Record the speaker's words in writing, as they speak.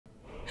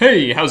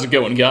Hey, how's it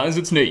going guys?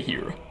 It's Nate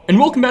here, and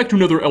welcome back to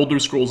another Elder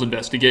Scrolls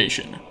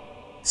investigation.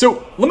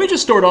 So, let me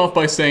just start off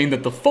by saying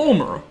that the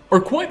Falmer are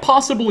quite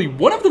possibly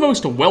one of the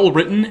most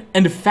well-written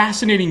and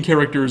fascinating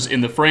characters in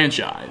the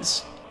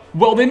franchise.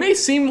 While they may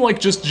seem like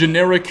just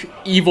generic,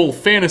 evil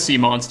fantasy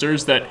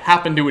monsters that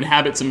happen to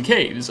inhabit some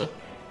caves,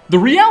 the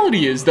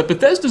reality is that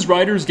Bethesda's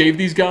writers gave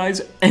these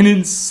guys an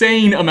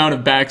insane amount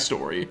of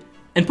backstory,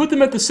 and put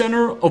them at the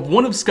center of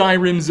one of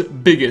Skyrim's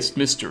biggest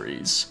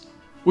mysteries,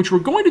 which we're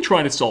going to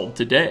try to solve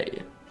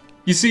today.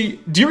 You see,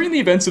 during the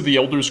events of the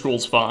Elder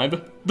Scrolls V,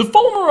 the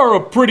Falmer are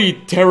a pretty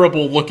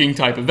terrible looking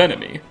type of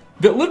enemy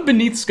that live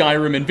beneath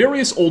Skyrim in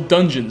various old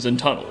dungeons and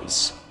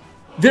tunnels.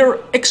 They're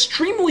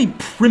extremely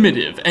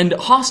primitive and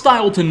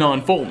hostile to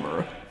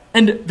non-Falmer,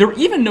 and they're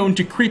even known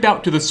to creep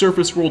out to the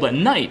surface world at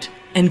night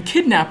and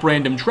kidnap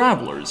random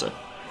travelers,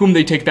 whom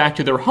they take back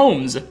to their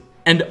homes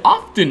and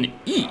often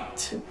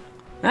eat.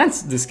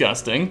 That's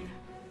disgusting.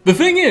 The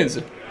thing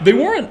is, they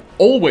weren't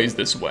always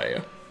this way.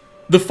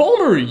 The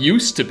Falmer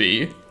used to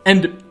be,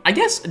 and I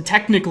guess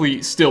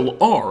technically still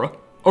are,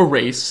 a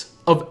race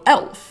of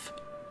elf.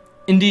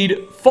 Indeed,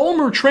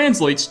 Falmer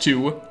translates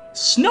to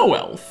Snow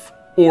Elf,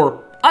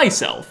 or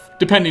Ice Elf,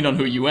 depending on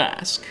who you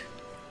ask.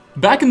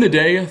 Back in the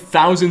day,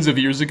 thousands of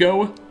years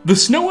ago, the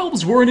Snow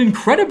Elves were an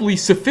incredibly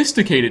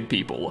sophisticated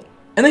people,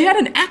 and they had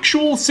an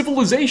actual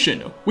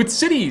civilization, with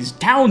cities,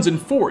 towns,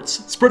 and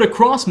forts spread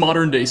across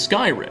modern-day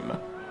Skyrim.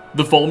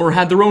 The Falmer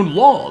had their own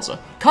laws,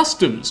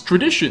 customs,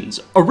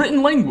 traditions, a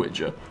written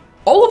language,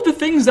 all of the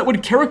things that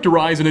would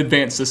characterize an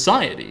advanced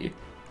society.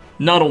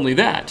 Not only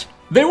that,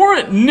 they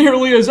weren't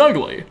nearly as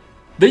ugly.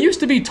 They used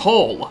to be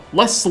tall,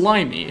 less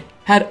slimy,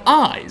 had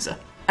eyes,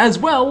 as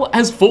well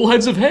as full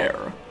heads of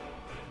hair.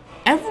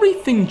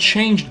 Everything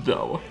changed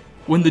though,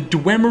 when the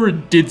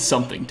Dwemer did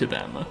something to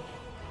them.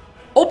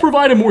 I'll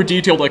provide a more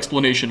detailed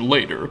explanation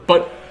later,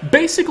 but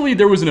basically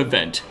there was an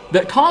event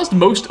that caused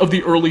most of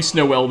the early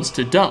Snow Elves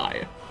to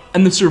die,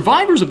 and the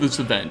survivors of this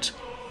event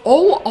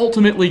all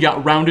ultimately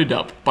got rounded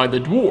up by the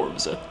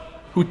dwarves,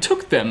 who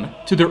took them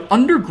to their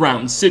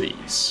underground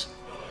cities.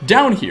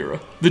 Down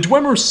here, the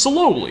Dwemer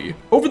slowly,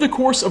 over the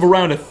course of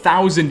around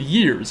 1,000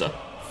 years,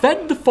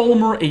 fed the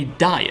Falmer a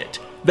diet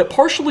that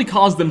partially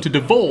caused them to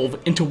devolve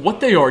into what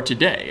they are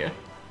today.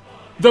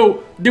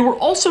 Though, they were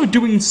also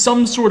doing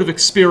some sort of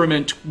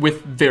experiment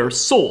with their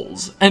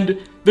souls, and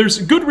there's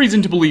good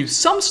reason to believe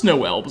some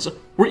Snow Elves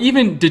were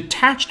even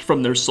detached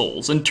from their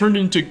souls and turned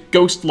into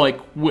ghost-like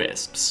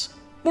wisps.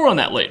 More on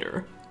that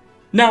later.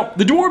 Now,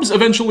 the dwarves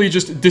eventually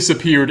just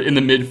disappeared in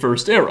the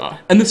mid-First Era,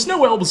 and the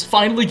Snow Elves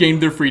finally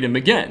gained their freedom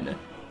again.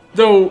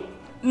 Though,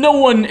 no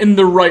one in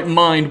their right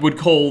mind would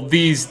call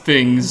these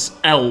things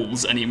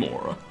elves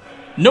anymore.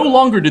 No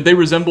longer did they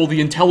resemble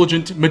the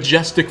intelligent,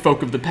 majestic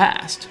folk of the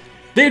past.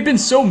 They had been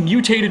so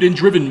mutated and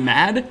driven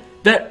mad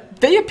that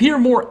they appear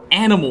more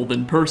animal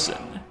than person.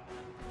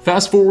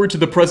 Fast forward to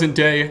the present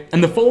day,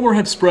 and the Falmer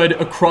have spread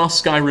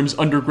across Skyrim's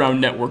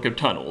underground network of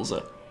tunnels,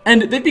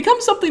 and they've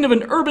become something of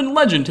an urban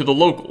legend to the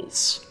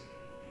locals.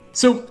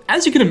 So,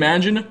 as you can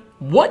imagine,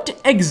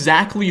 what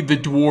exactly the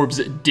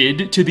dwarves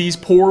did to these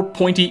poor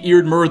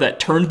pointy-eared mer that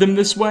turned them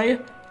this way,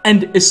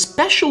 and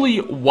especially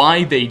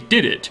why they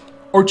did it,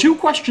 are two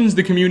questions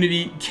the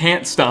community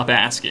can't stop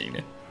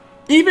asking.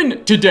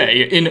 Even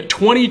today, in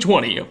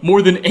 2020,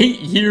 more than 8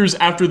 years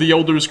after the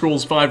Elder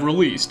Scrolls V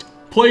released,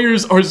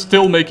 players are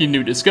still making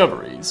new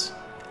discoveries.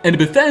 And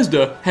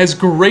Bethesda has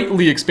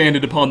greatly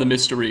expanded upon the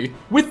mystery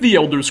with the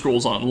Elder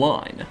Scrolls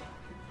Online.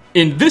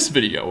 In this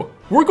video,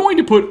 we're going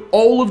to put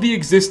all of the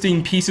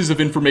existing pieces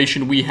of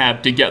information we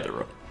have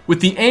together,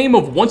 with the aim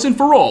of once and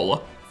for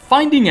all,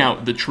 finding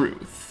out the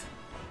truth.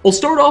 I'll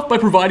start off by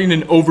providing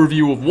an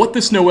overview of what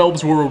the Snow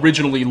Elves were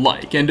originally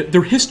like, and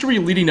their history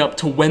leading up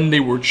to when they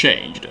were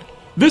changed.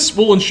 This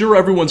will ensure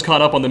everyone's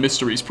caught up on the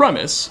mystery's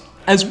premise,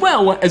 as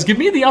well as give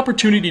me the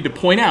opportunity to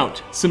point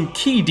out some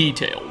key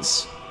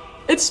details.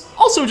 It's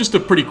also just a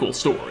pretty cool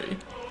story.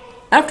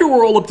 After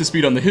we're all up to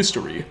speed on the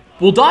history,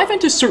 we'll dive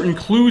into certain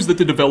clues that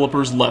the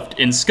developers left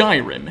in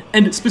Skyrim,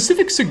 and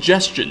specific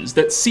suggestions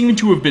that seem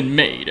to have been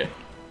made.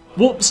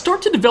 We'll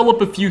start to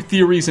develop a few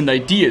theories and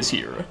ideas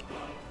here,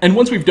 and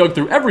once we've dug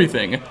through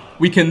everything,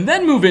 we can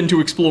then move into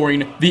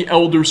exploring the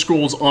Elder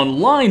Scrolls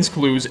Online's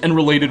clues and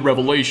related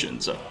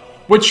revelations,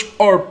 which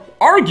are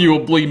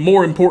arguably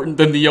more important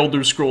than the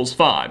Elder Scrolls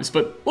V's,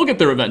 but we'll get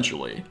there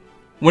eventually.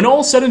 When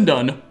all's said and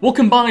done, we'll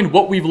combine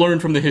what we've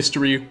learned from the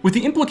history with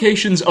the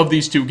implications of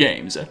these two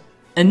games,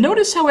 and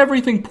notice how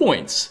everything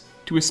points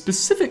to a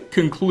specific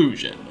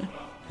conclusion.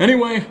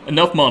 Anyway,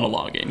 enough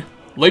monologuing.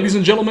 Ladies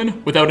and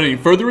gentlemen, without any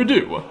further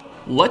ado,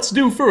 let's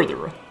do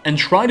further and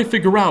try to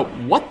figure out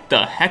what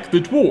the heck the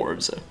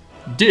dwarves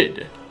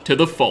did to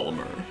the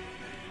Falmer.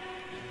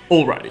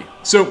 Alrighty,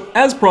 so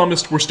as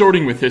promised, we're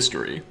starting with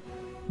history.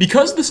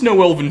 Because the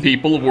Snow Elven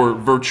people were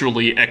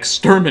virtually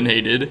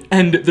exterminated,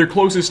 and their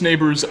closest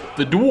neighbors,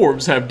 the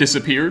dwarves, have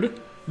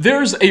disappeared,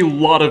 there's a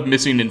lot of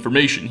missing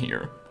information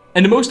here.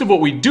 And most of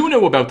what we do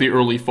know about the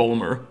early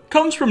Falmer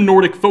comes from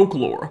Nordic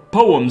folklore,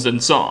 poems,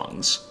 and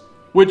songs,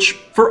 which,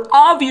 for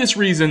obvious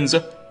reasons,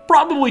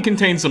 probably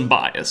contain some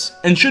bias,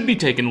 and should be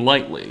taken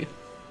lightly.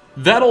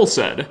 That all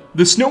said,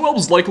 the Snow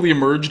Elves likely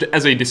emerged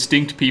as a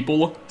distinct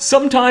people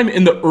sometime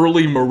in the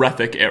early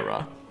Merethic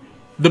era.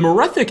 The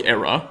Merethic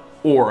era,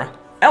 or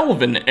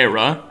Elven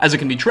era, as it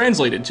can be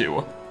translated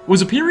to,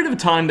 was a period of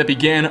time that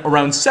began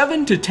around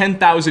 7 to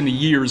 10,000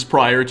 years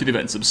prior to the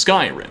events of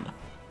Skyrim,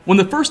 when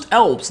the first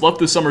elves left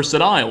the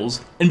Somerset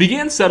Isles and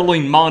began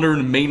settling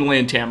modern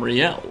mainland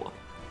Tamriel.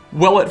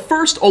 While at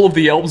first all of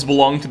the elves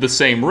belonged to the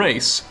same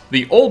race,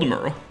 the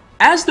Aldmer,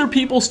 as their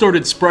people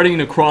started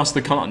spreading across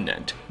the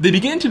continent, they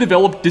began to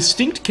develop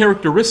distinct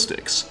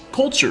characteristics,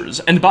 cultures,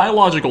 and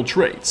biological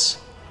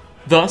traits.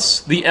 Thus,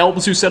 the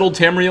elves who settled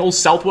Tamriel's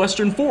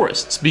southwestern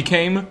forests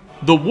became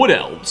the Wood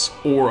Elves,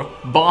 or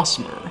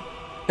Bosmer,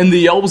 and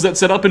the elves that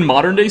set up in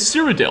modern-day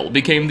Cyrodiil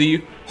became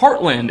the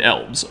Heartland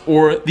Elves,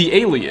 or the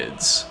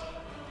Aelids.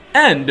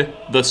 And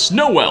the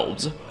Snow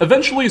Elves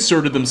eventually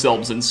asserted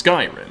themselves in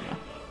Skyrim.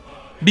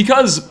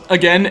 Because,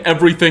 again,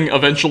 everything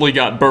eventually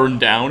got burned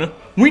down,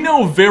 we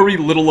know very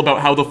little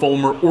about how the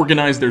Falmer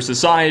organized their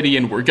society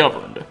and were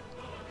governed.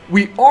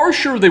 We are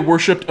sure they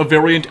worshipped a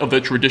variant of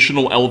the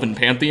traditional elven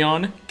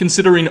pantheon,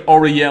 considering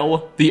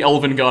Ariel, the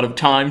elven god of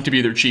time, to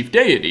be their chief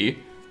deity,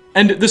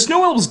 and the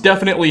Snow Elves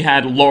definitely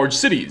had large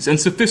cities and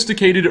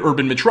sophisticated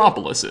urban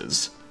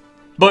metropolises.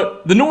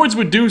 But the Nords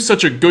would do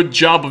such a good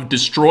job of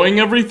destroying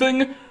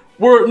everything,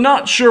 we're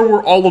not sure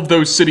where all of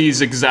those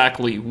cities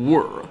exactly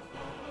were.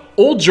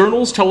 Old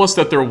journals tell us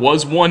that there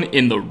was one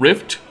in the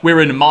Rift,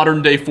 wherein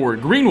modern-day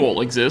Fort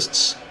Greenwall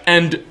exists,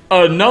 and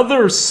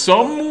another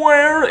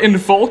somewhere in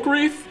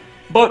Falkreath,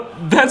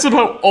 but that's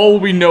about all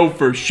we know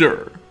for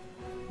sure.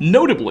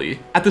 Notably,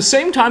 at the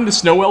same time the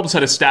Snow Elves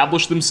had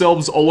established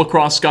themselves all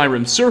across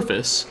Skyrim's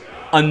surface,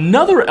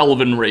 another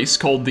elven race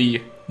called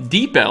the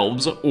Deep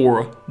Elves,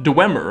 or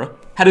Dwemer,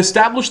 had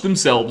established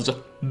themselves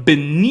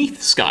beneath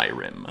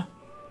Skyrim.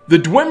 The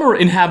Dwemer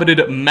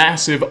inhabited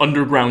massive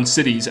underground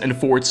cities and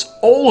forts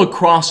all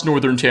across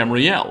northern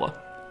Tamriel,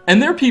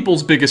 and their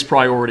people's biggest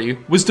priority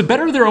was to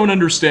better their own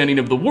understanding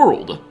of the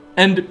world,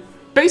 and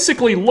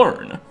basically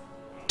learn.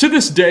 To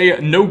this day,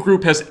 no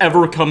group has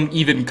ever come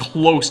even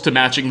close to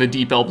matching the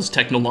Deep Elves'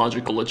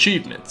 technological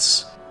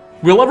achievements.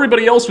 While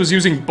everybody else was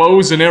using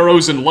bows and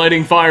arrows and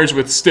lighting fires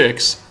with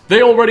sticks,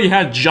 they already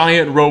had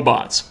giant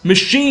robots,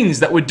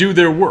 machines that would do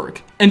their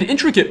work, and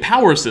intricate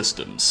power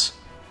systems.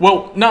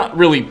 Well, not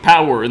really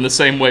power in the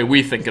same way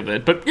we think of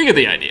it, but you get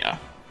the idea.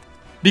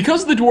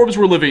 Because the dwarves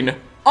were living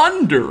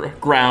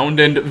underground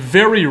and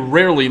very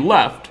rarely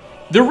left,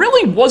 there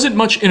really wasn't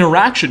much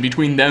interaction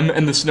between them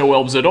and the Snow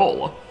Elves at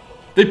all.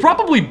 They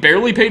probably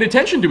barely paid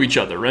attention to each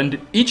other, and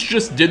each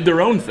just did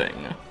their own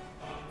thing.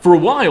 For a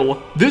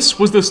while, this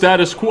was the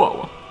status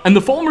quo, and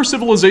the Falmer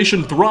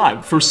civilization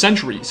thrived for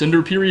centuries under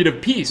a period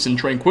of peace and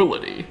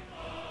tranquility.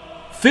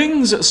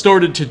 Things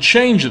started to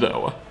change,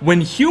 though,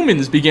 when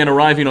humans began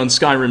arriving on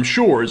Skyrim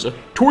shores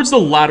towards the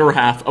latter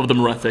half of the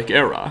Merethic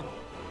era.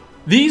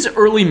 These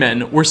early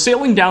men were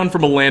sailing down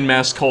from a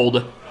landmass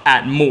called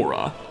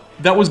Atmora,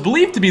 that was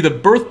believed to be the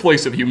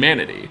birthplace of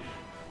humanity.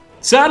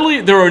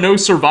 Sadly, there are no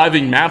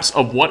surviving maps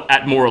of what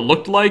Atmora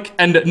looked like,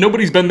 and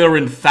nobody's been there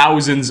in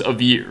thousands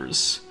of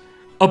years.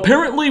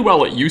 Apparently,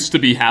 while it used to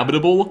be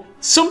habitable,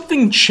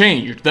 something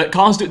changed that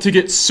caused it to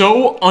get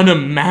so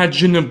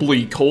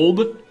unimaginably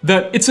cold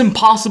that it's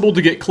impossible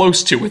to get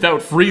close to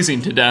without freezing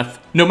to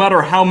death, no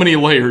matter how many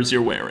layers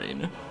you're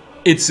wearing.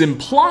 It's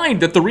implied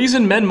that the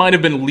reason men might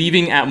have been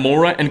leaving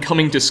Atmora and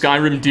coming to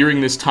Skyrim during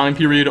this time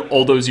period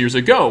all those years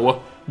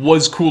ago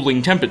was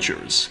cooling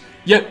temperatures.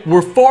 Yet,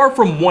 we're far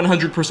from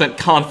 100%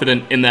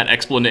 confident in that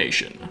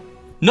explanation.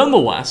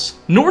 Nonetheless,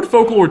 Nord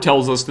folklore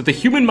tells us that the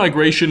human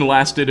migration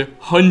lasted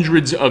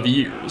hundreds of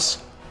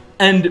years.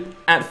 And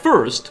at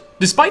first,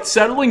 despite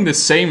settling the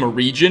same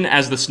region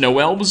as the Snow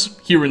Elves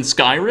here in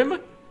Skyrim,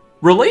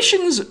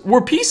 relations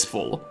were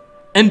peaceful,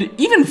 and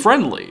even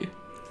friendly.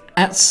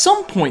 At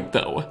some point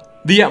though,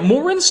 the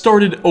Atmorans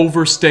started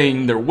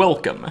overstaying their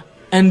welcome,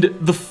 and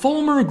the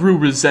Falmer grew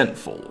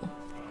resentful.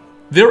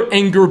 Their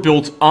anger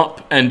built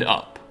up and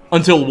up,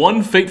 until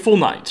one fateful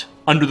night,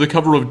 under the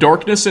cover of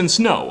darkness and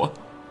snow,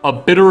 a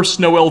bitter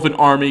Snow Elven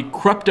army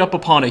crept up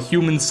upon a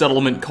human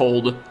settlement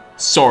called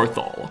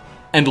Saarthal,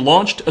 and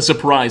launched a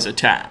surprise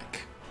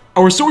attack.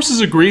 Our sources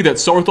agree that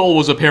Saarthal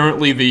was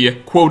apparently the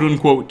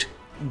quote-unquote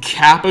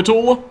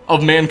capital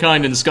of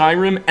mankind in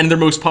Skyrim and their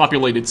most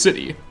populated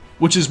city,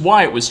 which is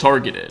why it was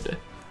targeted.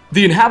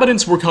 The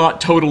inhabitants were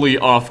caught totally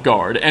off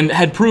guard and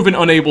had proven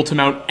unable to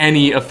mount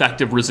any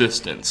effective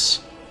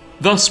resistance.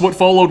 Thus, what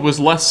followed was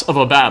less of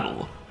a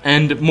battle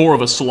and more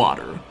of a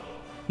slaughter.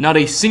 Not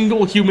a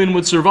single human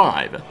would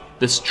survive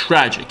this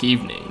tragic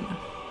evening.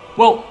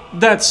 Well,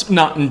 that's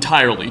not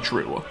entirely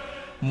true.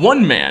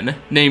 One man,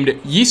 named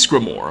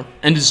Ysgramor,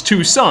 and his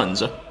two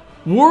sons,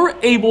 were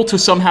able to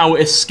somehow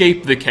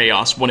escape the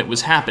chaos when it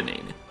was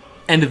happening,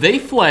 and they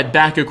fled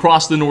back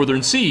across the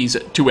northern seas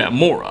to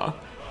Atmora,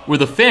 where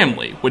the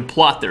family would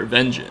plot their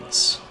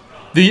vengeance.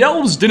 The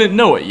elves didn't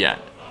know it yet,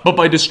 But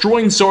by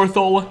destroying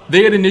Saarthal,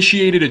 they had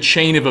initiated a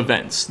chain of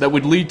events that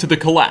would lead to the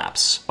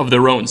collapse of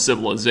their own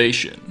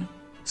civilization.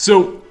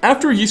 So,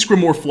 after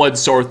Ysgramor fled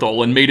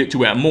Saarthal and made it to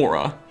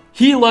Atmora,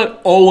 he let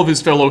all of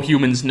his fellow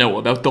humans know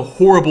about the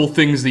horrible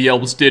things the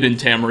elves did in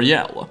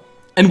Tamriel,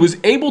 and was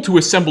able to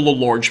assemble a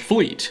large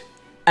fleet,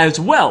 as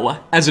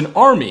well as an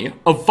army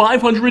of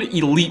 500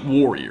 elite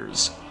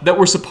warriors that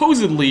were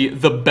supposedly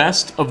the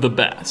best of the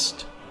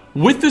best.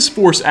 With this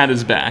force at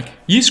his back,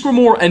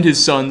 Ysgramor and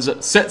his sons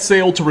set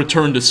sail to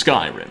return to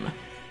Skyrim,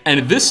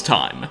 and this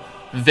time,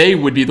 they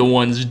would be the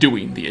ones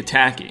doing the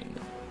attacking.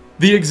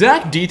 The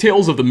exact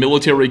details of the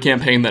military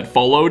campaign that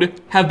followed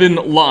have been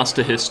lost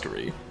to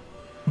history.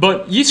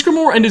 But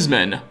Ysgramor and his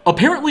men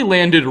apparently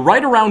landed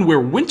right around where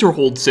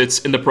Winterhold sits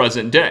in the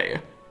present day,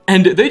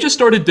 and they just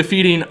started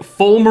defeating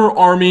Falmer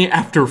army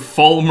after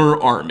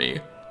Falmer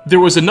army.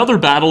 There was another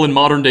battle in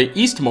modern-day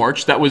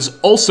Eastmarch that was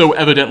also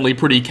evidently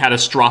pretty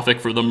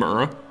catastrophic for the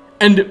Mer,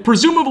 and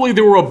presumably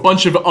there were a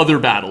bunch of other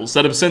battles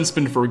that have since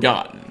been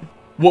forgotten.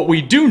 What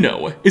we do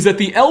know is that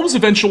the elves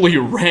eventually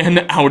ran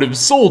out of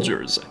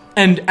soldiers,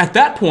 and at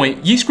that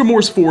point,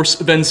 Ysgramor's force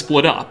then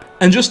split up,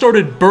 and just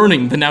started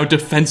burning the now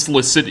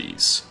defenseless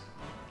cities.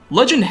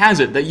 Legend has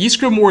it that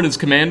Ysgramor and his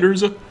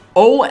commanders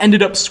all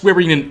ended up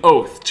swearing an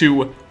oath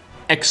to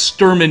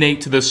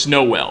exterminate the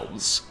Snow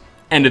Elves,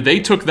 and they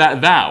took that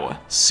vow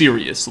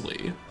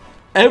seriously.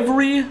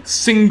 Every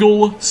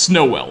single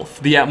Snow Elf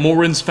the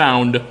Atmorans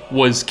found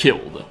was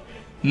killed.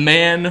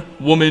 Man,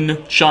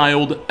 woman,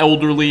 child,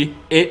 elderly,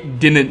 it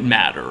didn't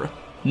matter.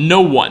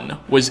 No one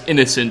was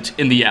innocent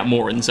in the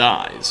Atmorans'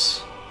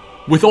 eyes.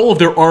 With all of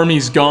their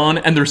armies gone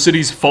and their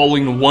cities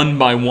falling one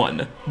by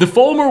one, the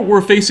Falmer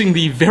were facing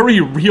the very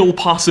real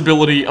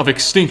possibility of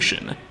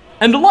extinction,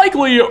 and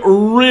likely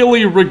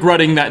really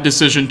regretting that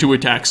decision to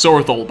attack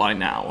Saarthal by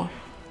now.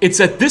 It's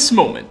at this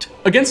moment,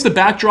 against the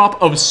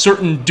backdrop of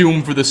certain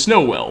doom for the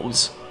Snow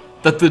Elves,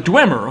 that the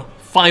Dwemer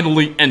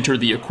finally enter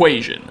the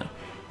equation.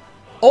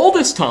 All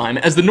this time,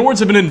 as the Nords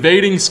have been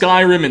invading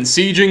Skyrim and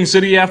sieging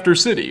city after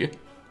city,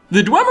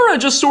 the Dwemer had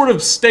just sort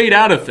of stayed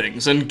out of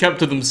things and kept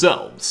to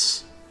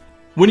themselves.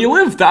 When you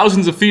live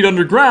thousands of feet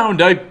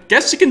underground, I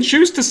guess you can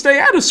choose to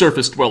stay out of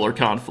surface dweller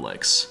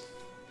conflicts.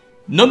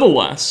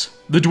 Nonetheless,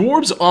 the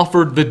dwarves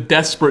offered the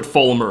desperate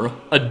Falmer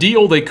a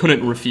deal they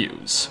couldn't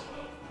refuse.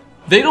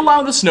 They'd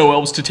allow the Snow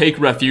Elves to take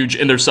refuge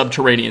in their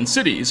subterranean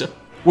cities,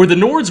 where the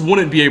Nords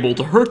wouldn't be able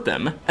to hurt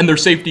them and their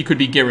safety could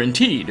be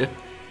guaranteed,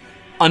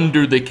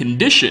 under the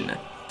condition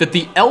that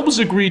the elves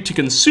agreed to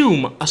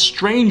consume a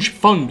strange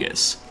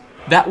fungus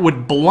that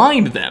would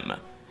blind them,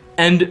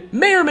 and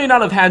may or may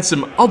not have had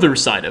some other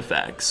side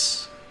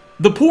effects.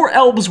 The poor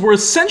elves were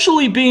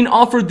essentially being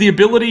offered the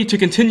ability to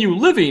continue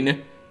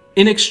living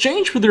in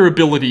exchange for their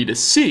ability to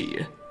see.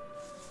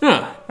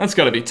 That's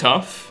gotta be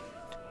tough.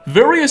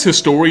 Various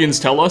historians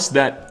tell us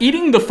that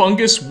eating the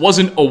fungus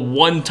wasn't a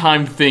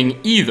one-time thing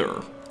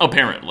either,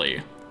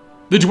 apparently.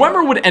 The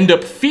Dwemer would end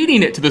up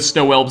feeding it to the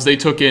Snow Elves they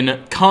took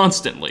in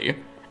constantly,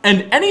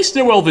 and any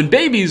Snow Elven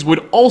babies would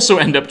also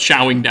end up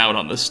chowing down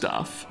on the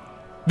stuff.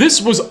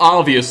 This was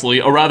obviously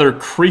a rather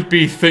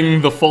creepy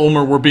thing the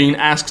Falmer were being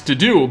asked to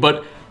do,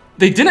 but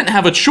they didn't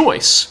have a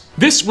choice.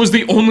 This was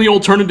the only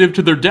alternative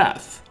to their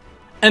death.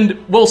 And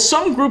while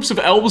some groups of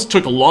elves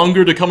took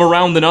longer to come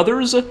around than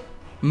others,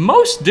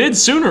 most did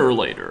sooner or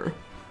later.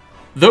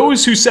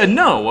 Those who said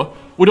no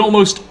would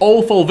almost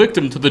all fall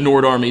victim to the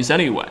Nord armies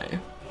anyway.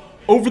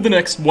 Over the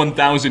next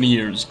 1,000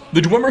 years,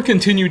 the Dwemer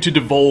continued to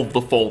devolve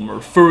the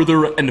Falmer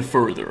further and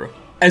further,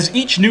 as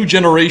each new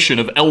generation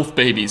of elf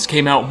babies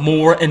came out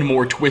more and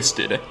more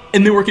twisted,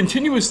 and they were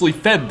continuously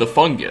fed the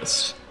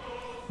fungus.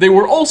 They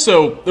were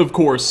also, of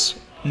course,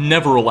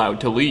 never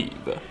allowed to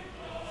leave.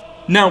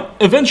 Now,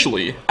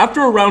 eventually,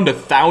 after around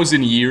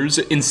 1,000 years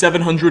in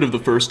 700 of the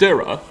First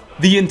Era,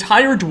 the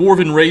entire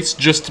Dwarven race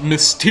just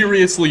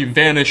mysteriously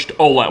vanished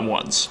all at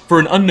once, for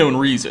an unknown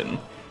reason,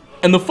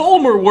 and the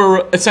Falmer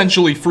were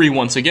essentially free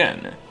once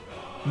again,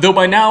 though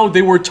by now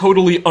they were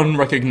totally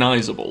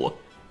unrecognizable,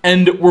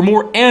 and were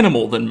more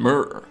animal than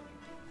mer.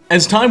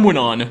 As time went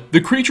on,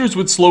 the creatures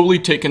would slowly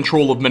take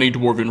control of many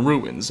Dwarven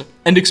ruins,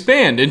 and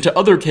expand into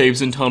other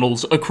caves and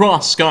tunnels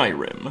across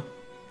Skyrim.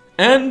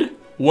 And,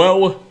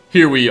 well,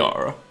 here we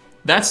are.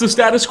 That's the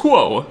status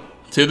quo,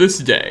 to this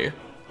day.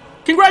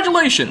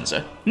 Congratulations!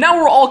 Now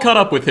we're all caught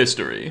up with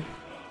history.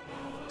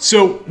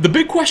 So, the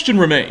big question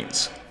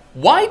remains,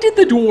 why did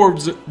the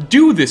dwarves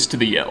do this to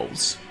the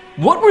elves?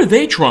 What were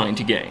they trying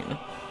to gain?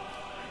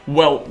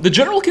 Well, the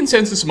general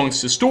consensus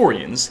amongst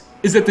historians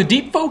is that the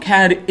Deep Folk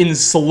had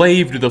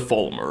enslaved the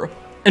Falmer,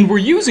 and were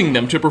using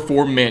them to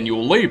perform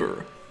manual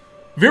labor.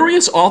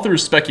 Various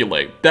authors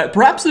speculate that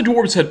perhaps the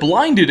dwarves had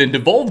blinded and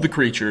devolved the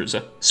creatures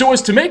so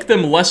as to make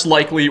them less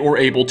likely or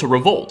able to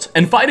revolt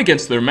and fight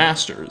against their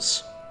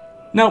masters.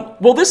 Now,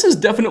 while this is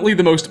definitely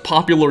the most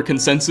popular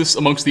consensus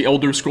amongst the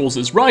Elder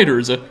Scrolls'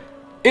 writers,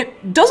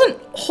 it doesn't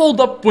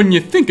hold up when you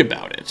think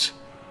about it.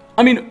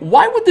 I mean,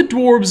 why would the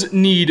dwarves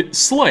need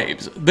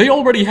slaves? They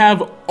already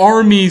have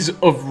armies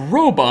of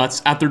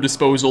robots at their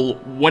disposal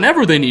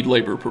whenever they need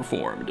labor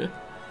performed.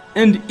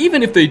 And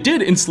even if they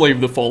did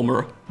enslave the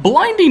Falmer,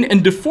 blinding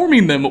and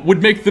deforming them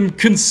would make them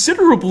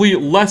considerably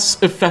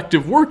less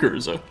effective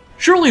workers.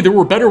 Surely there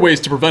were better ways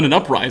to prevent an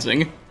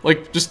uprising,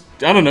 like just,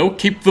 I don't know,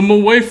 keep them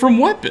away from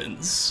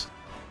weapons.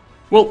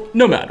 Well,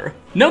 no matter.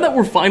 Now that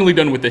we're finally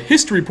done with the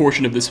history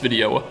portion of this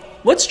video,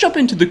 let's jump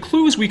into the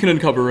clues we can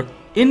uncover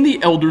in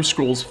the Elder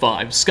Scrolls V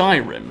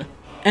Skyrim,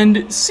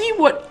 and see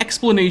what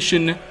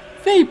explanation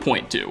they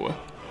point to.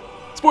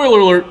 Spoiler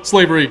alert,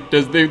 slavery,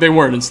 they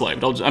weren't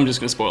enslaved. I'm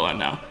just gonna spoil that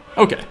now.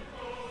 Okay.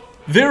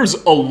 There's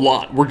a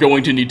lot we're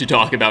going to need to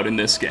talk about in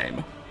this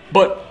game,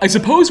 but I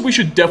suppose we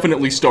should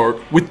definitely start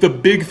with the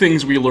big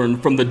things we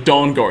learned from the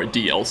Dawnguard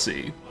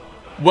DLC.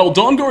 While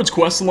Dawnguard's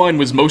questline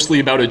was mostly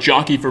about a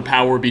jockey for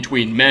power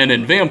between men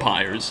and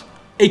vampires,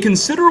 a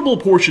considerable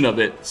portion of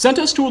it sent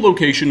us to a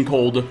location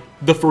called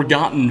the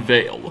Forgotten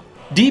Vale,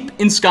 deep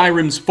in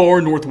Skyrim's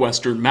far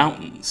northwestern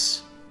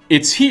mountains.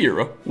 It's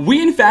here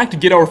we in fact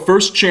get our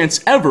first chance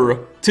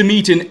ever to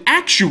meet an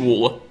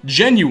actual,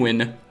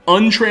 genuine,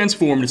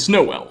 untransformed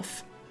Snow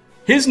Elf.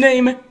 His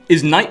name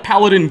is Knight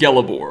Paladin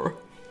Gelebor,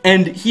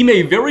 and he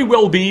may very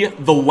well be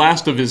the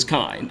last of his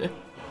kind.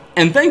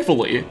 And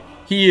thankfully,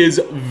 he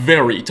is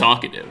very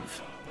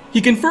talkative. He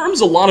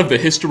confirms a lot of the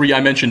history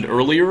I mentioned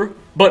earlier,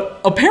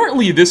 but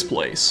apparently this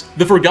place,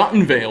 the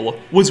Forgotten Vale,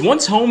 was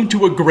once home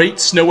to a great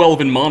Snow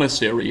Elven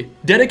monastery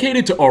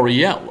dedicated to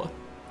Ariel.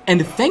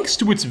 And thanks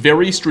to its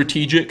very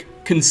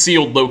strategic,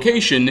 concealed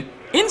location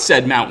in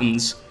said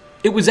mountains,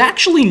 it was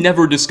actually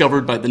never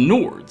discovered by the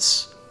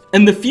Nords.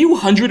 And the few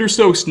hundred or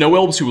so Snow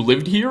Elves who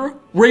lived here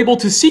were able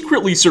to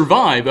secretly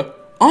survive,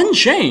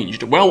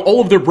 unchanged, while all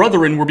of their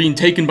brethren were being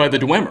taken by the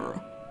Dwemer.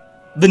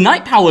 The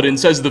Knight Paladin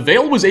says the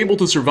Vale was able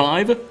to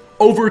survive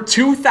over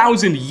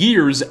 2,000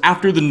 years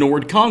after the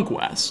Nord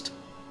conquest.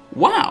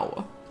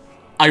 Wow.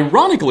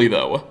 Ironically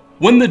though,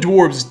 when the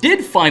dwarves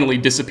did finally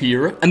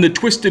disappear and the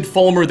twisted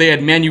Falmer they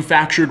had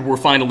manufactured were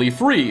finally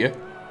free,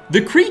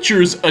 the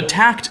creatures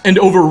attacked and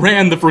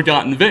overran the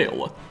Forgotten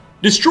Vale,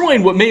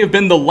 destroying what may have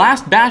been the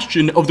last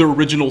bastion of their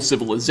original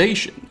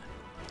civilization.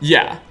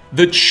 Yeah,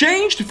 the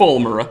changed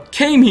Falmer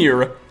came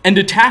here and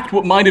attacked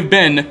what might have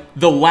been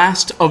the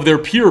last of their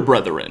pure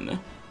brethren.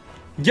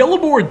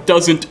 Gelebor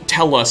doesn't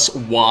tell us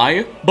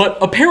why, but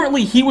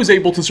apparently he was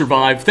able to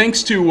survive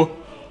thanks to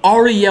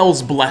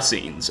Ariel's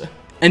blessings,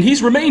 and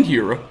he's remained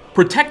here,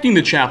 protecting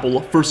the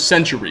chapel for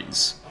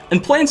centuries,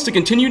 and plans to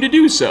continue to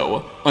do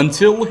so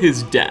until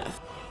his death.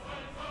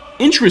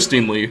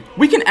 Interestingly,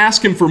 we can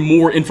ask him for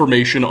more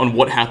information on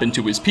what happened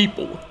to his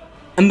people,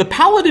 and the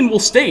Paladin will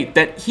state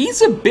that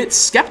he's a bit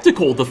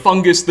skeptical the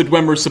fungus the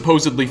Dwemer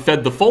supposedly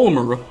fed the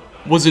Falmer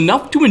was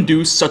enough to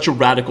induce such a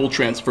radical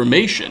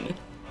transformation,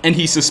 and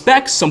he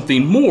suspects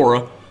something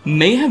more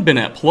may have been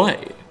at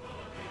play.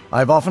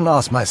 I've often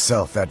asked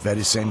myself that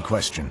very same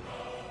question.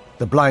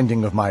 The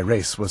blinding of my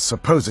race was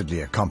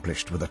supposedly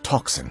accomplished with a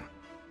toxin.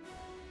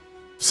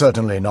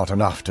 Certainly not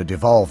enough to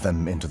devolve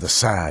them into the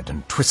sad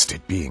and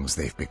twisted beings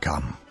they've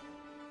become.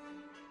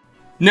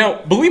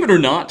 Now, believe it or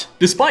not,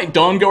 despite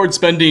Dawnguard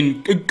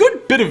spending a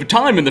good bit of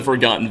time in the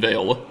Forgotten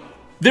Vale,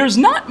 there's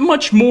not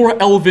much more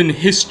elven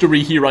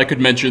history here I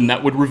could mention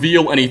that would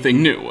reveal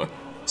anything new,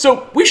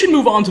 so we should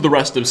move on to the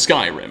rest of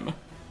Skyrim.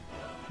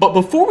 But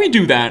before we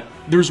do that,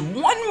 there's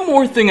one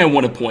more thing I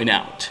want to point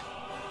out.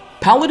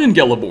 Paladin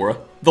Gelebor,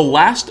 the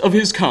last of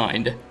his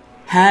kind,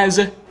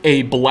 has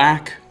a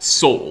black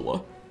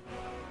soul.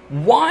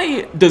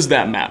 Why does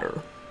that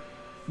matter?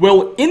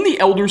 Well, in the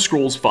Elder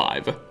Scrolls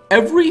V,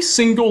 every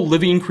single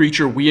living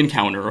creature we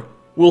encounter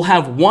will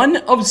have one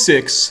of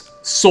 6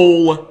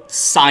 soul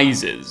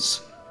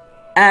sizes.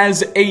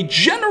 As a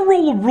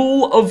general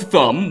rule of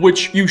thumb,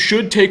 which you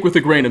should take with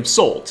a grain of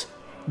salt,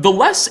 the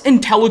less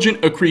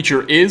intelligent a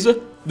creature is,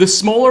 the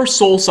smaller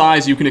soul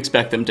size you can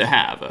expect them to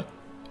have.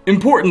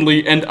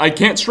 Importantly, and I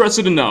can't stress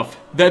it enough,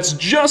 that's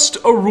just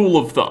a rule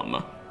of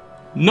thumb.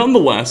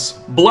 Nonetheless,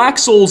 black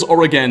souls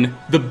are again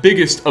the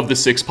biggest of the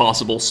 6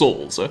 possible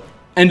souls,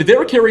 and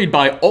they're carried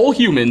by all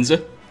humans,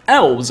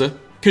 elves,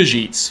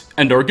 Khajiits,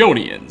 and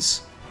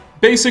Argonians.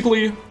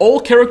 Basically, all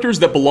characters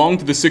that belong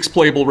to the 6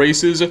 playable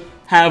races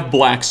have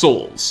black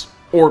souls,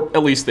 or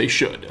at least they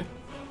should.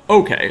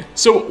 Okay,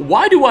 so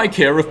why do I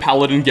care if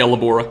Paladin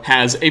Gelebor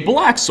has a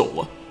black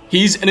soul?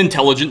 He's an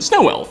intelligent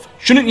Snow Elf,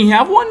 shouldn't he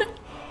have one?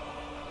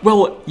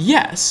 Well,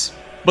 yes,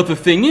 but the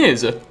thing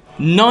is,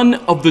 none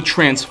of the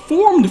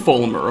transformed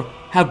Falmer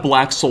have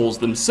black souls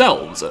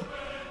themselves.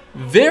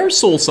 Their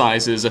soul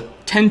sizes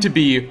tend to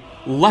be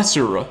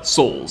lesser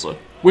souls,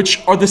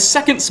 which are the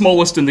second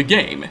smallest in the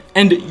game,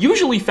 and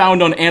usually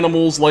found on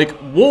animals like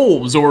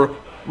wolves or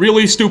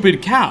really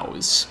stupid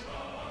cows.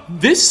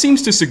 This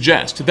seems to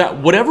suggest that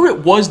whatever it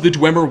was the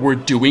Dwemer were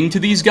doing to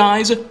these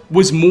guys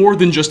was more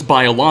than just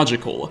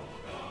biological.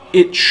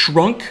 It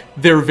shrunk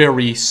their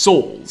very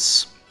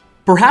souls.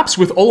 Perhaps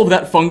with all of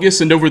that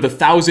fungus and over the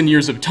 1,000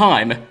 years of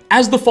time,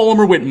 as the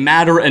Falmer went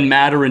madder and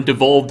madder and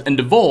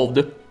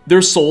devolved,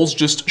 their souls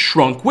just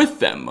shrunk with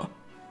them.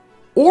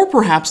 Or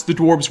perhaps the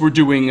dwarves were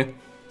doing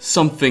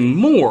something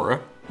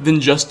more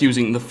than just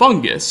using the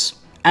fungus,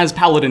 as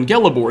Paladin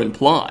Gelebor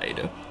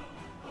implied.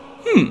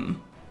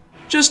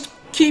 Just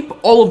keep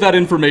all of that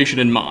information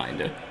in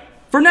mind.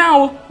 For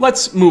now,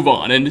 let's move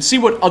on and see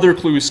what other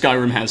clues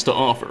Skyrim has to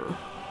offer.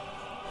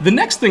 The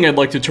next thing I'd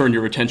like to turn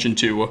your attention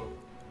to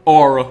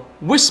are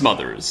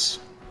Wismothers.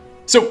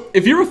 So,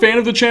 if you're a fan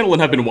of the channel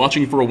and have been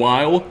watching for a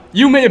while,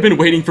 you may have been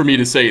waiting for me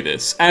to say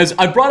this, as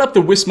I brought up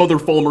the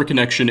Wismother-Falmer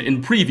connection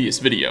in previous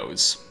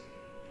videos.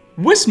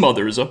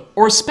 Wismothers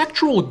are a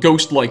spectral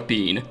ghost-like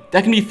being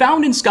that can be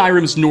found in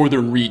Skyrim's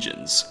northern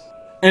regions.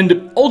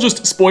 And I'll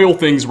just spoil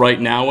things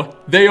right now,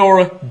 they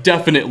are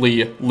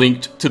definitely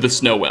linked to the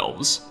Snow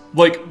Elves.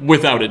 Like,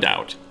 without a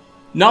doubt.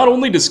 Not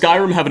only does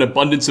Skyrim have an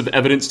abundance of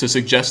evidence to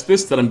suggest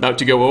this that I'm about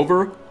to go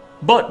over,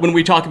 but when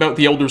we talk about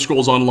the Elder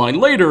Scrolls Online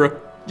later,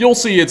 you'll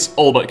see it's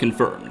all but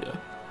confirmed.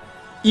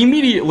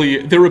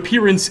 Immediately, their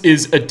appearance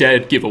is a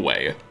dead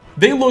giveaway.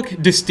 They look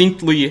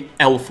distinctly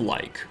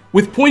elf-like,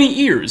 with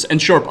pointy ears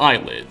and sharp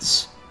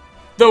eyelids.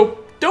 Though,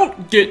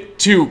 don't get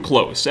too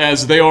close,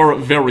 as they are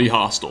very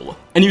hostile,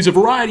 and use a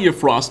variety of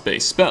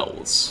frost-based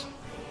spells.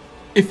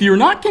 If you're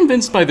not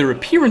convinced by their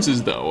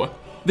appearances though,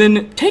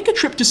 then take a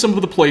trip to some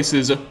of the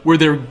places where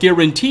they're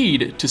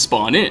guaranteed to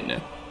spawn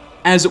in,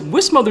 as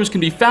Wismothers can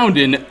be found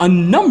in a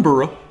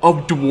number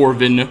of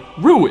dwarven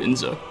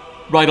ruins,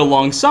 right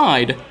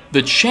alongside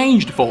the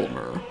changed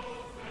Falmer.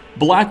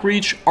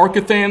 Blackreach,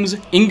 Arcathams,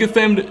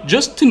 Ingathamd,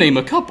 just to name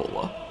a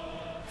couple.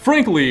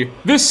 Frankly,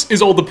 this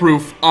is all the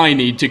proof I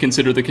need to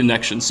consider the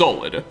connection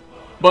solid.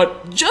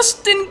 But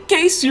just in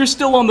case you're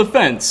still on the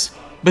fence,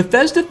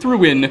 Bethesda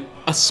threw in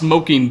a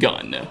smoking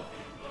gun.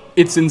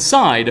 It's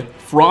inside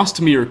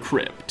Frostmere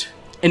Crypt,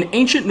 an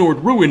ancient Nord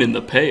ruin in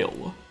the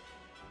Pale.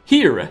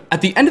 Here,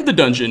 at the end of the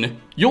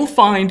dungeon, you'll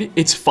find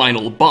its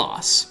final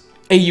boss,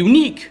 a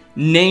unique,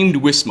 named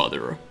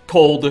Wismother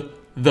called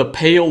the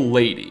Pale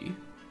Lady.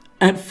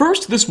 At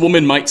first, this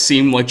woman might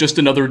seem like just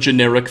another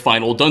generic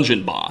final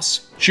dungeon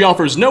boss. She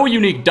offers no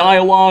unique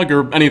dialogue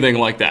or anything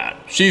like that.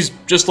 She's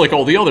just like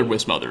all the other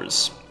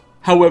Wismothers.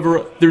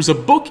 However, there's a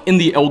book in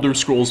the Elder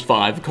Scrolls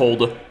V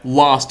called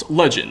Lost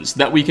Legends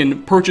that we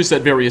can purchase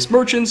at various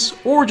merchants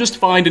or just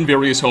find in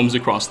various homes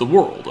across the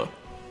world.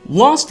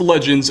 Lost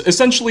Legends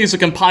essentially is a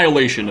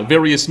compilation of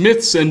various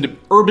myths and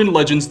urban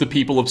legends the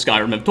people of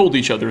Skyrim have told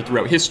each other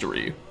throughout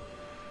history.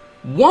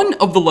 One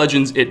of the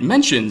legends it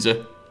mentions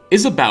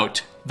is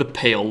about the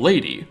Pale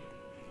Lady.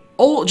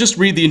 I'll just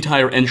read the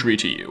entire entry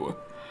to you.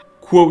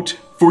 Quote,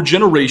 "For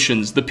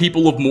generations, the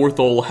people of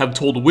Morthal have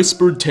told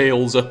whispered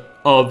tales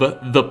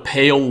of the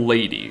Pale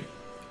Lady,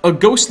 a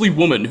ghostly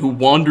woman who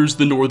wanders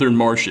the northern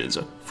marshes,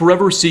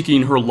 forever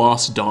seeking her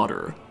lost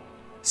daughter.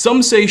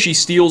 Some say she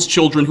steals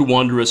children who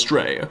wander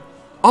astray,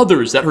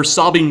 others that her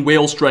sobbing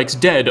wail strikes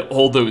dead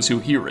all those who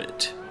hear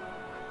it.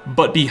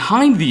 But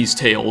behind these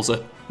tales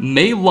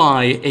may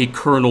lie a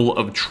kernel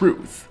of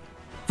truth,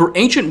 for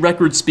ancient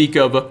records speak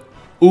of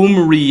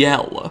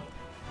Umriel,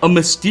 a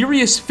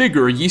mysterious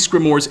figure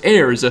Ysgramor's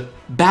heirs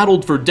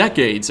battled for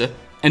decades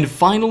and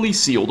finally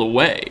sealed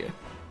away."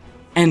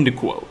 End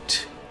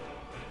quote.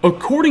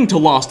 According to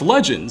Lost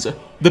Legends,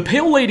 the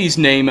Pale Lady's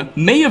name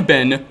may have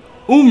been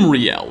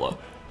Umriel,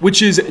 which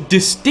is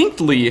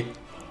distinctly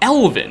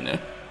elven.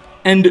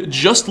 And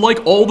just like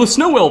all the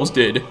Snow Elves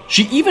did,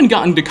 she even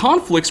got into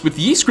conflicts with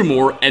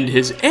Ysgramor and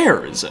his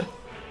heirs.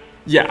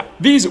 Yeah,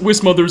 these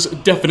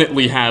Wismothers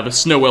definitely have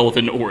Snow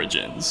Elven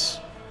origins.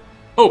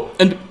 Oh,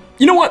 and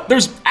you know what?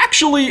 There's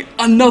actually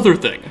another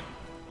thing.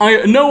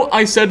 I know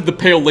I said the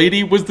Pale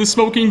Lady was the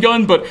smoking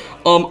gun, but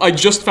I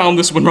just found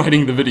this when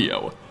writing the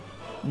video.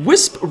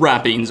 Wisp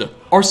wrappings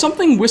are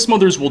something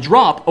Wismothers will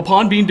drop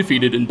upon being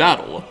defeated in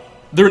battle.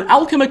 They're an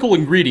alchemical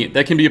ingredient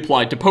that can be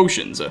applied to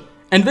potions,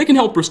 and they can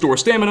help restore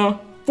stamina,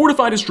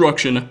 fortify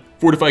destruction,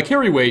 fortify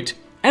carry weight,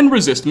 and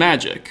resist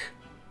magic.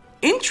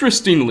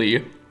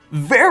 Interestingly,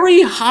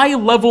 very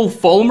high-level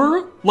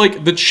Falmer,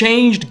 like the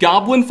changed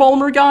Goblin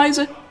Falmer guys,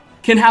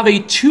 can have a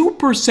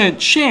 2%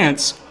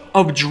 chance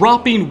of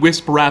dropping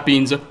Wisp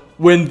wrappings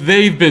when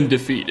they've been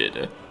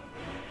defeated.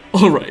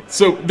 Alright,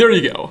 so there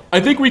you go. I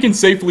think we can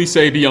safely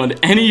say beyond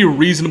any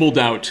reasonable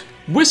doubt,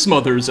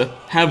 Wismothers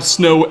have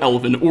Snow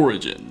Elven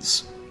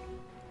origins.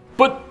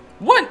 But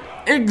what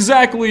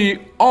exactly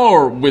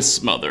are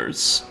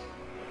Wismothers?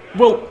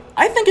 Well,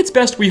 I think it's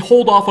best we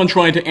hold off on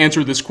trying to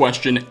answer this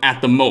question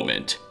at the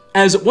moment,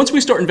 as once we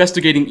start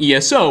investigating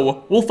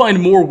ESO, we'll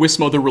find more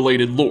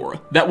Wismother-related lore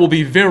that will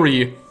be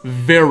very,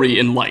 very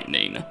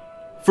enlightening.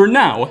 For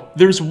now,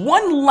 there's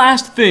one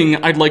last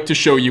thing I'd like to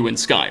show you in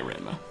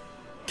Skyrim.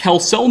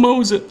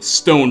 Calcelmo's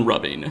stone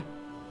rubbing.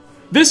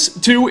 This,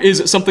 too,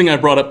 is something I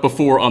brought up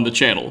before on the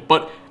channel,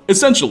 but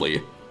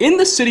essentially, in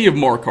the city of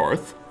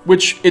Markarth,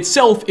 which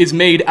itself is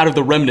made out of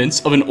the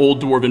remnants of an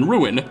old dwarven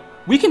ruin,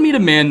 we can meet a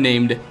man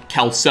named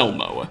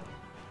Calcelmo.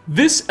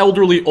 This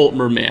elderly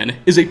Altmer man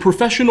is a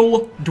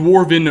professional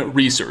dwarven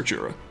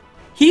researcher.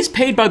 He's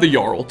paid by the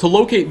Jarl to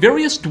locate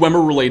various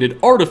Dwemer-related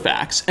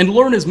artifacts and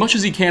learn as much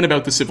as he can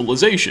about the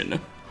civilization,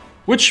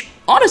 which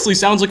honestly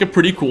sounds like a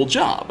pretty cool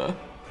job.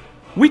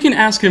 We can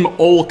ask him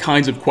all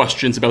kinds of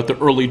questions about the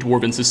early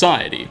dwarven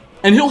society,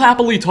 and he'll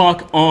happily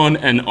talk on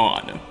and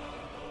on.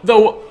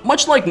 though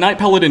much like Night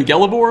Paladin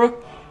Gelivor,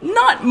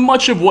 not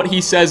much of what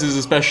he says is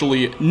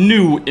especially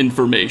new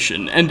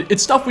information, and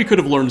it's stuff we could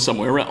have learned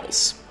somewhere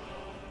else.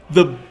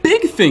 The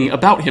big thing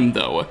about him,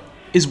 though,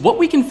 is what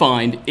we can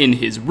find in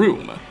his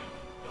room.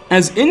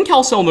 As in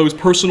Calcelmo's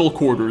personal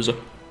quarters,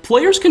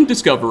 players can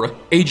discover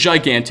a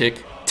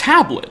gigantic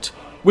tablet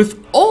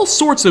with all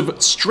sorts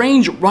of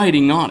strange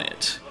writing on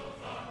it.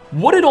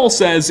 What it all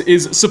says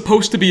is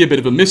supposed to be a bit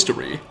of a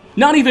mystery.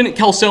 Not even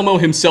Calcelmo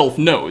himself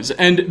knows,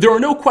 and there are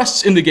no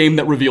quests in the game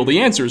that reveal the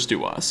answers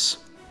to us.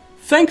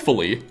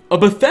 Thankfully, a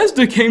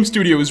Bethesda Game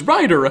Studios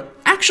writer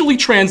actually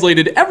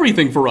translated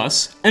everything for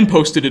us and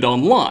posted it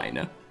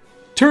online.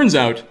 Turns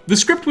out, the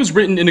script was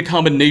written in a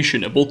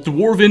combination of both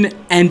Dwarven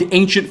and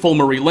ancient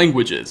Falmeri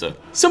languages,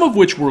 some of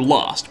which were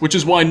lost, which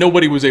is why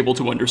nobody was able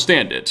to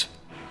understand it.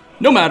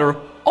 No matter,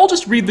 I'll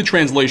just read the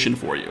translation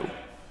for you.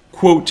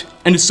 Quote,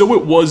 "And so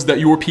it was that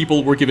your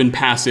people were given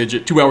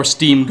passage to our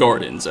steam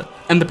gardens,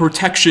 and the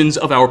protections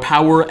of our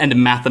power and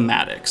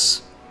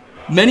mathematics.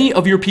 Many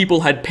of your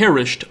people had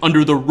perished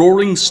under the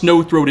roaring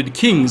snow-throated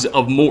kings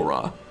of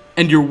Mora,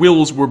 and your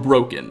wills were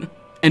broken,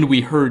 and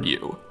we heard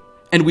you.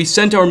 And we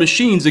sent our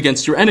machines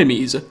against your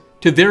enemies,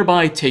 to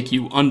thereby take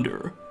you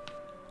under."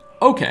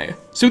 Okay,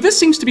 so this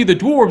seems to be the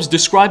dwarves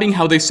describing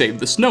how they saved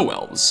the Snow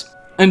Elves.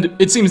 And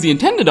it seems the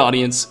intended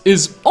audience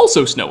is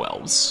also Snow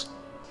Elves.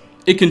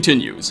 It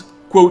continues,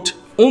 quote,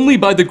 "Only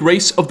by the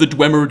grace of the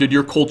Dwemer did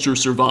your culture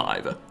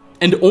survive,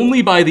 and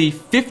only by the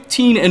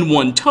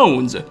 15-1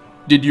 tones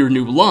did your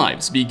new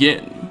lives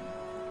begin.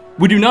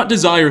 We do not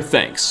desire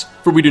thanks,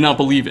 for we do not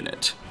believe in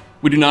it.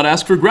 We do not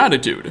ask for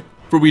gratitude,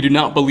 for we do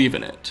not believe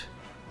in it.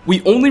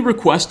 We only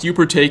request you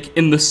partake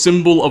in the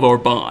symbol of our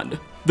bond,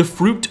 the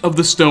fruit of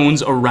the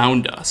stones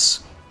around us.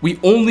 We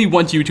only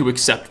want you to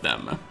accept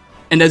them.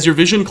 And as your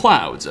vision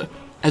clouds,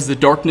 as the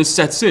darkness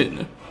sets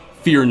in,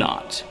 fear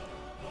not.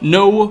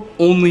 Know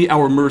only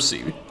our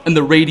mercy and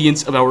the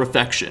radiance of our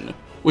affection,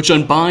 which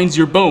unbinds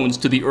your bones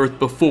to the earth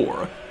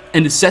before,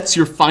 and sets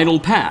your final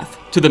path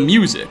to the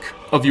music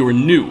of your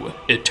new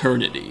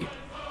eternity."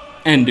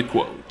 End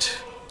quote.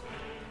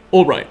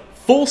 Alright,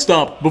 full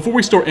stop, before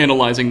we start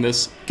analyzing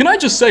this, can I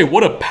just say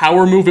what a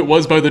power move it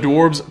was by the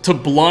dwarves to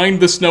blind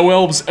the Snow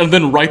Elves and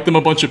then write them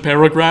a bunch of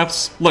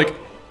paragraphs? Like,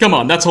 come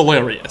on, that's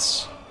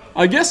hilarious.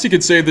 I guess you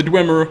could say the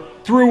Dwemer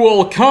threw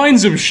all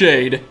kinds of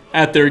shade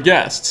at their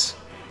guests.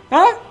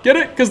 Huh? Get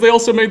it? Because they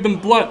also made them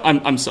blood.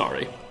 I'm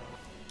sorry.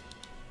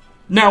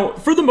 Now,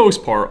 for the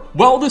most part,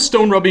 while the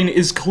stone rubbing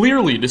is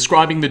clearly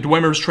describing the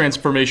Dwemer's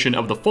transformation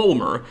of the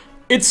Falmer,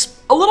 it's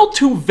a little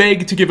too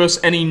vague to give us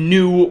any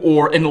new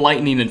or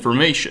enlightening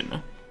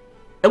information.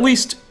 At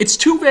least, it's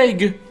too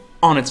vague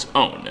on its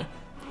own.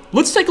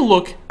 Let's take a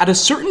look at a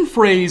certain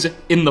phrase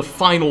in the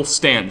final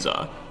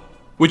stanza,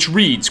 which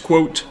reads,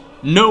 quote,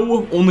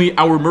 "Know only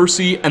our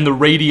mercy and the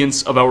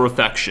radiance of our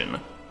affection,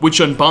 which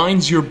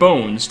unbinds your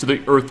bones to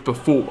the earth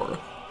before,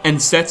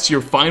 and sets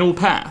your final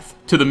path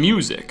to the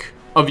music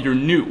of your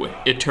new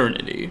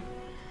eternity."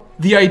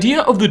 The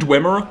idea of the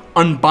Dwemer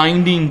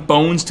unbinding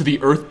bones to the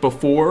earth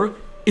before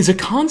is a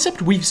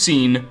concept we've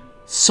seen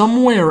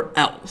somewhere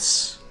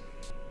else.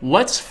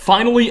 Let's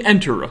finally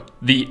enter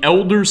the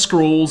Elder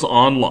Scrolls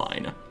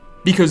Online,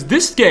 because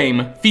this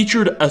game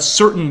featured a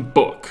certain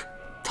book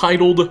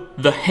titled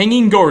The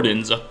Hanging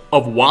Gardens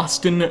of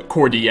Waston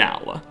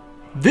Cordial.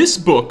 This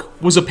book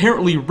was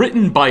apparently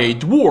written by a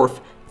dwarf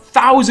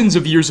thousands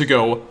of years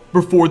ago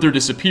before their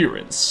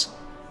disappearance.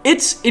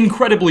 It's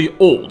incredibly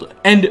old,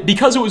 and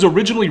because it was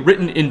originally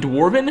written in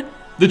Dwarven,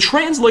 the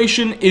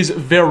translation is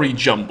very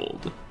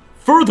jumbled.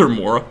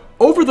 Furthermore,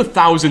 over the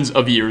thousands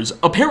of years,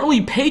 apparently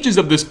pages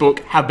of this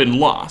book have been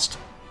lost.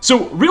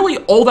 So really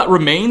all that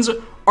remains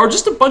are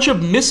just a bunch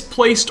of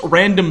misplaced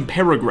random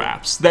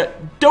paragraphs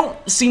that don't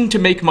seem to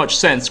make much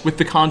sense with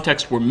the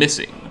context we're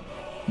missing.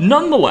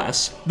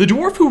 Nonetheless, the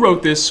dwarf who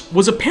wrote this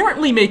was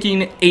apparently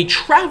making a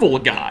travel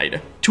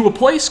guide to a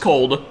place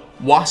called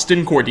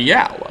Waston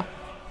Cordial.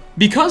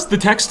 Because the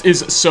text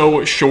is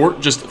so short,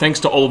 just thanks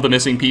to all of the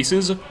missing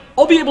pieces,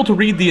 I'll be able to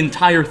read the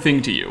entire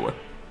thing to you,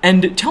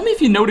 and tell me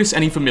if you notice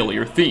any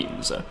familiar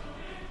themes.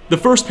 The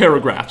first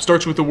paragraph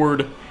starts with the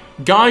word,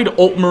 "Guide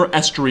Altmer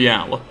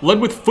Estrial, led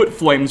with foot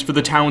flames for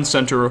the town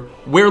center,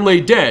 where lay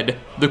dead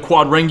the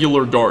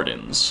quadrangular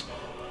gardens."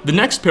 The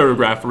next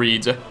paragraph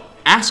reads,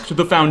 "Asked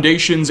the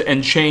foundations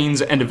and chains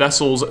and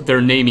vessels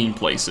their naming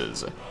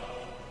places."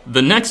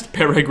 The next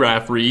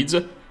paragraph reads,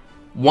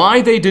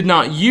 "Why they did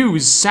not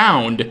use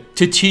sound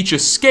to teach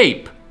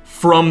escape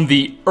from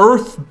the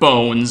earth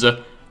bones,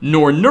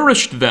 nor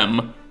nourished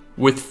them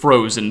with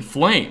frozen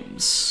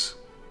flames."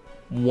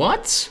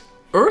 What?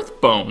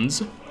 Earth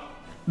bones?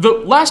 The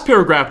last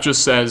paragraph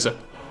just says,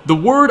 "The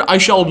word I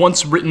shall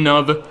once written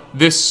of,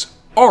 this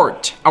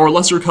art our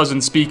lesser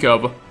cousins speak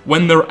of,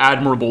 when their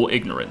admirable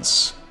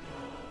ignorance."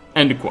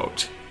 End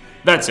quote.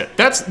 That's it.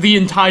 That's the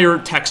entire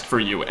text for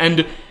you,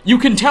 and you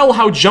can tell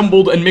how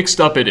jumbled and mixed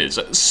up it is.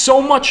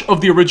 So much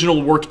of the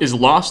original work is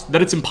lost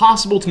that it's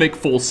impossible to make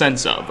full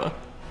sense of.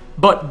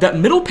 But that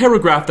middle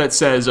paragraph that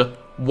says,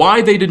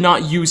 why they did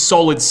not use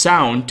solid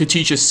sound to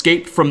teach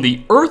escape from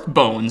the earth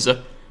bones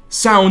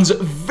sounds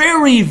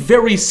very,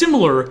 very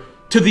similar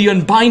to the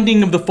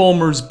unbinding of the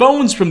Falmer's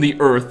bones from the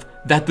earth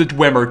that the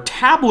Dwemer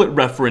tablet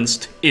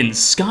referenced in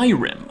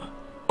Skyrim.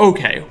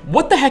 Okay,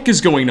 what the heck is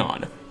going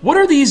on? What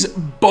are these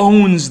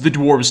bones the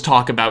dwarves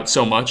talk about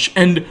so much,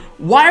 and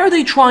why are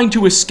they trying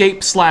to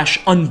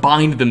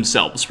escape/unbind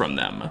themselves from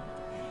them?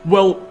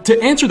 Well,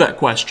 to answer that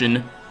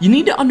question, you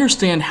need to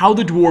understand how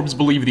the dwarves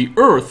believe the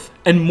Earth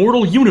and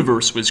mortal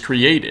universe was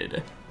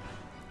created.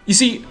 You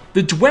see,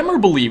 the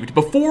Dwemer believed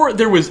before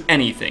there was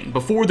anything,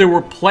 before there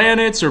were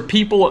planets or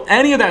people,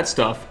 any of that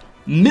stuff,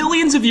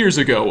 millions of years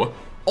ago,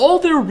 all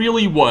there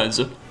really was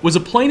a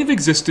plane of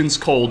existence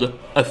called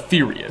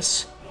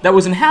Aetherius that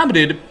was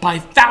inhabited by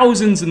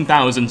thousands and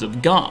thousands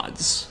of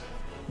gods.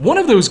 One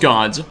of those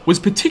gods was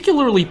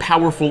particularly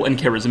powerful and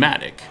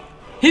charismatic.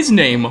 His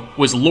name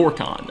was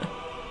Lorkhan.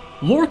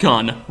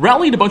 Lorkhan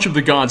rallied a bunch of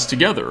the gods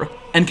together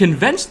and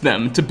convinced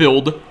them to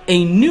build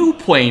a new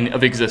plane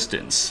of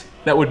existence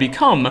that would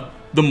become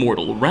the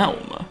mortal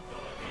realm.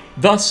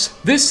 Thus,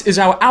 this is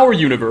how our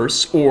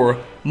universe, or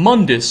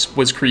Mundus,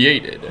 was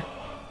created.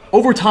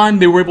 Over time,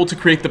 they were able to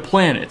create the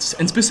planets,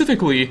 and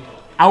specifically,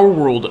 our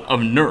world of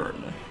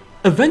Nirn.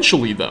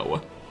 Eventually,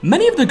 though,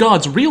 many of the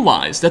gods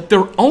realized that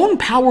their own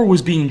power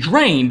was being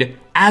drained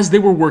as they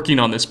were working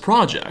on this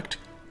project.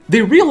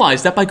 They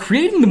realized that by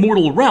creating the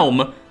mortal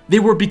realm, they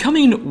were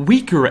becoming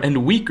weaker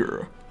and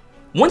weaker.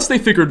 Once they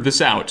figured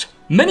this out,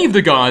 many of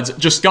the gods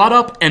just got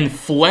up and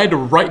fled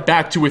right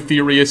back to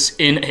Aetherius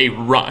in a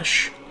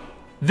rush.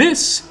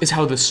 This is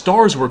how the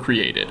stars were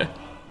created.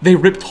 They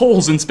ripped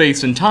holes in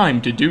space and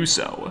time to do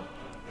so.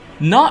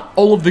 Not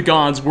all of the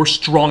gods were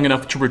strong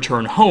enough to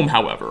return home,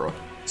 however.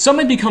 Some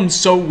had become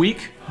so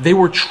weak, they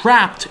were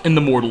trapped in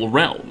the mortal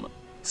realm.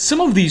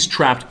 Some of these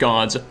trapped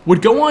gods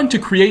would go on to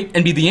create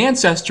and be the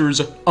ancestors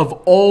of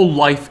all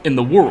life in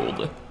the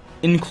world,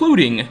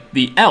 including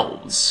the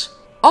elves.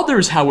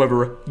 Others,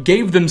 however,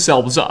 gave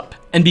themselves up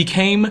and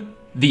became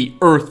the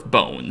Earth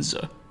Bones.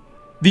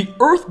 The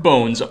Earth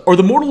Bones are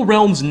the mortal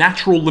realm's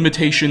natural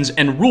limitations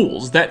and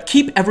rules that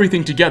keep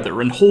everything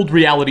together and hold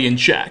reality in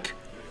check.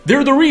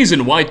 They're the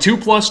reason why 2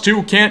 +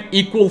 2 can't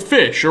equal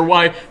fish, or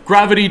why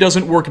gravity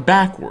doesn't work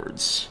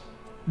backwards.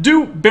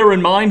 Do bear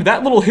in mind,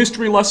 that little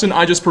history lesson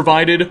I just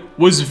provided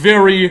was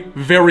very,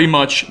 very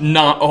much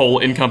not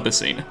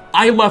all-encompassing.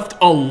 I left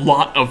a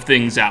lot of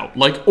things out,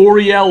 like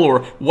Oriel or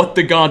what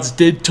the gods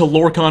did to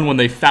Lorkhan when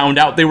they found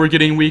out they were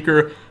getting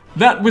weaker.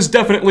 That was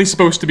definitely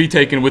supposed to be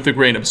taken with a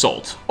grain of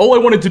salt. All I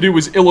wanted to do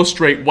was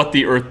illustrate what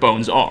the Earth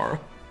Bones are.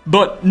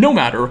 But no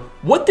matter,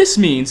 what this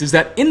means is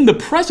that in the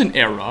present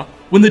era,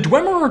 when the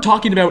Dwemer are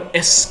talking about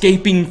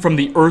escaping from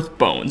the Earth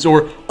Bones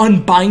or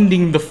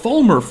unbinding the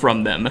Falmer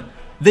from them,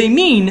 they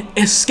mean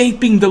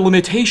escaping the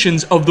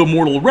limitations of the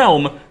mortal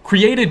realm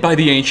created by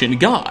the ancient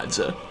gods.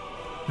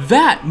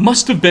 That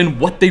must have been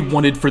what they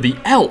wanted for the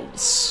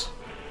elves.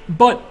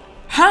 But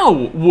how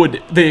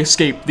would they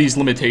escape these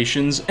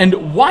limitations,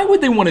 and why would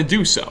they want to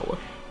do so?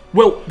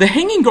 Well, the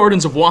Hanging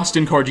Gardens of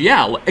Wastin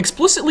Cardial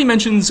explicitly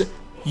mentions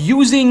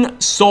using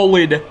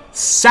solid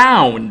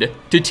sound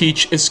to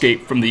teach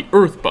escape from the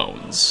Earth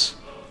Bones.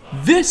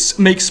 This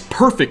makes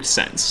perfect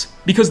sense,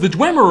 because the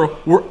Dwemer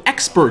were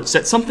experts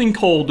at something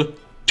called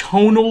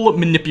tonal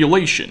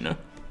manipulation,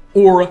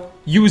 or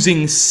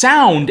using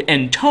sound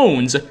and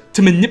tones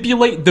to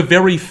manipulate the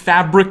very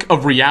fabric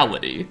of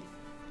reality.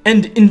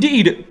 And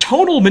indeed,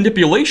 tonal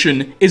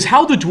manipulation is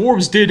how the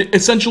dwarves did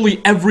essentially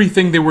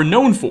everything they were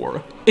known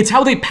for. It's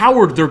how they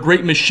powered their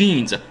great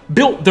machines,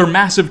 built their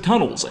massive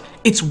tunnels.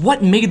 It's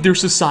what made their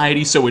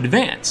society so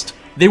advanced.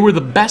 They were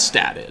the best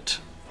at it.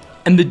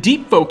 And the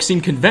deep folk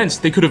seem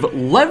convinced they could have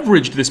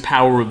leveraged this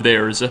power of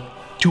theirs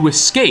to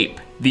escape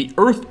the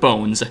Earth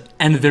Bones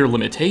and their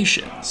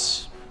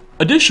limitations.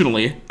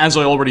 Additionally, as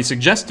I already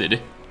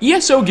suggested,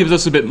 ESO gives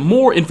us a bit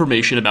more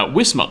information about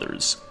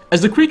Wismothers,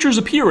 as the creatures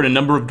appear in a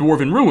number of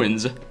dwarven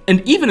ruins,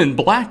 and even in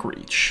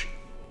Blackreach.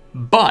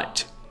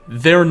 But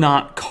they're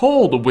not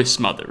called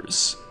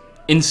Wismothers.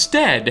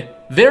 Instead,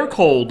 they're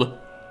called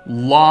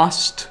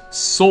Lost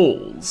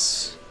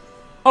Souls.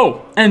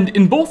 Oh, and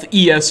in both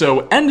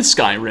ESO and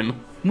Skyrim,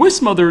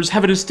 Wismothers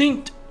have a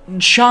distinct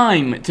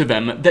chime to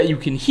them that you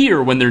can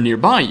hear when they're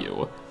nearby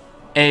you.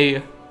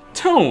 A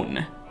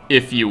tone,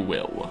 if you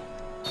will.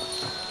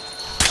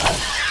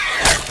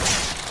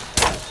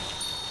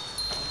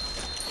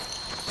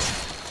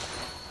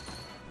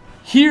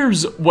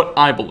 Here's what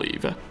I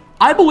believe.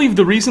 I believe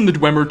the reason the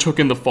Dwemer took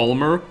in the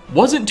Falmer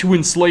wasn't to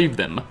enslave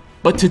them,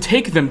 but to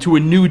take them to a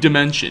new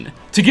dimension,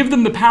 to give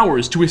them the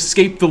powers to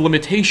escape the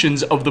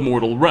limitations of the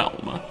mortal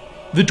realm.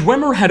 The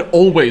Dwemer had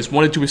always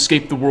wanted to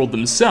escape the world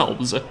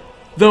themselves,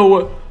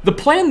 though the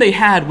plan they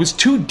had was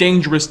too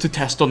dangerous to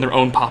test on their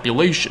own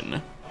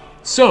population.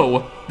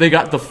 So, they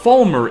got the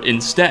Falmer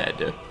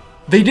instead.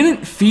 They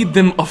didn't feed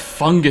them a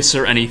fungus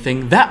or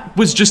anything, that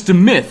was just a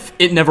myth,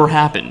 it never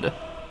happened.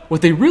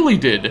 What they really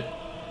did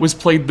was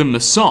played them the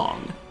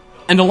song,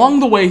 and along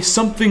the way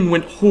something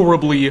went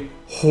horribly,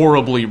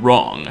 horribly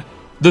wrong.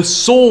 The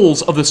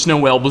souls of the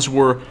Snow Elves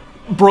were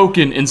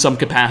broken in some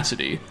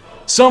capacity.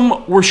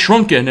 Some were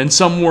shrunken, and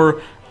some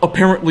were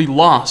apparently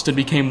lost and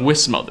became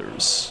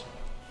Wismothers.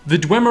 The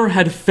Dwemer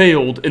had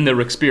failed in their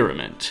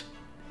experiment,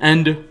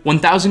 and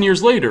 1,000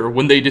 years later,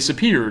 when they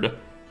disappeared,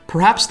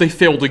 perhaps they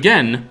failed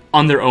again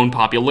on their own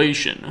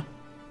population.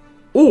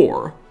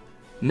 Or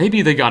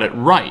maybe they got it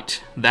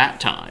right that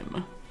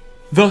time.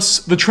 Thus,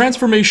 the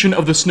transformation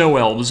of the Snow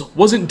Elves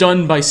wasn't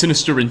done by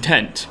sinister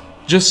intent,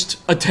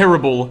 just a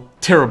terrible,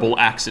 terrible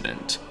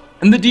accident.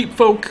 And the Deep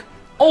Folk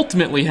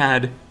ultimately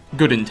had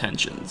good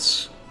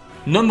intentions.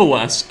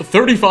 Nonetheless,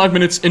 35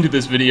 minutes into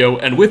this video,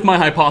 and with my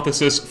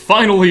hypothesis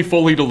finally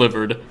fully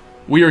delivered,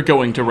 we are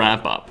going to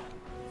wrap up.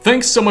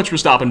 Thanks so much for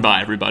stopping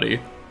by, everybody.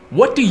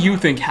 What do you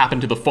think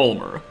happened to the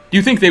Falmer? Do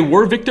you think they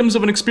were victims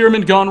of an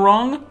experiment gone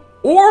wrong?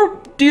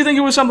 Or do you think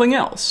it was something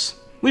else?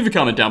 Leave a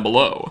comment down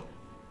below.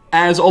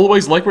 As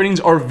always, like ratings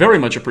are very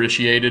much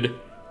appreciated.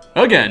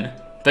 Again,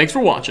 thanks for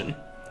watching,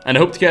 and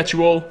I hope to catch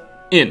you all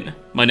in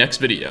my next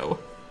video.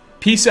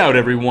 Peace out,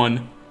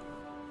 everyone.